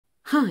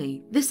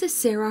Hi, this is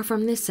Sarah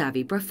from The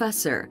Savvy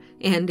Professor,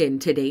 and in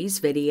today's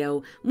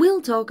video, we'll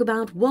talk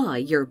about why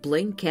your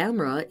Blink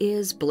camera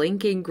is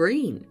blinking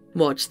green.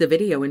 Watch the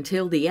video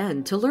until the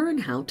end to learn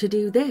how to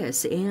do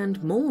this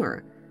and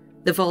more.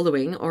 The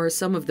following are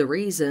some of the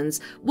reasons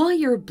why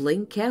your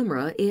Blink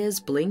camera is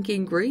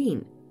blinking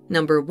green.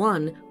 Number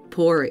 1,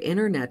 poor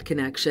internet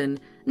connection.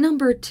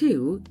 Number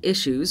 2,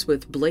 issues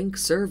with Blink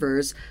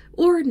servers.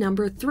 Or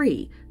number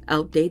 3,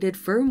 outdated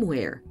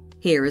firmware.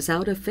 Here's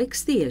how to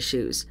fix the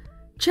issues.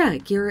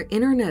 Check your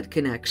internet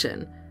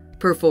connection.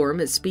 Perform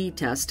a speed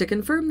test to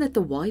confirm that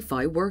the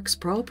Wi-Fi works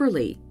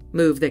properly.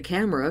 Move the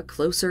camera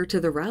closer to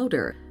the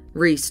router.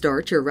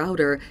 Restart your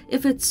router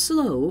if it's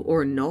slow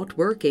or not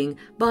working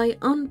by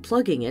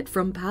unplugging it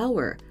from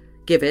power.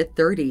 Give it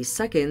 30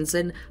 seconds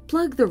and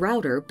plug the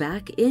router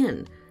back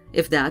in.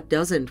 If that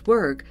doesn't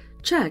work,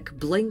 check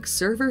Blink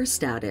server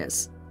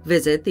status.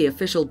 Visit the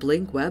official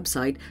Blink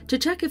website to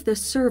check if the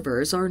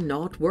servers are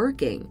not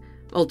working.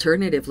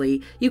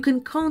 Alternatively, you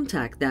can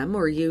contact them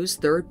or use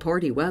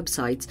third-party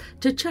websites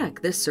to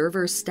check the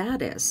server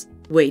status.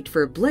 Wait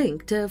for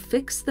Blink to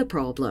fix the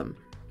problem.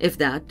 If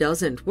that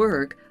doesn't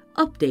work,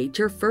 update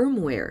your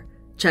firmware.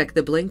 Check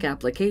the Blink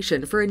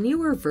application for a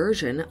newer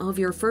version of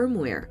your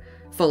firmware.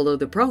 Follow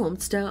the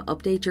prompts to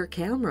update your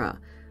camera.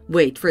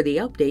 Wait for the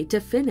update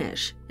to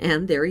finish.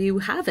 And there you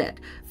have it.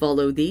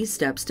 Follow these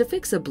steps to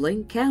fix a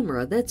Blink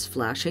camera that's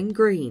flashing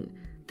green.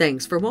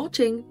 Thanks for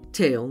watching.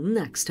 Till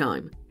next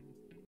time.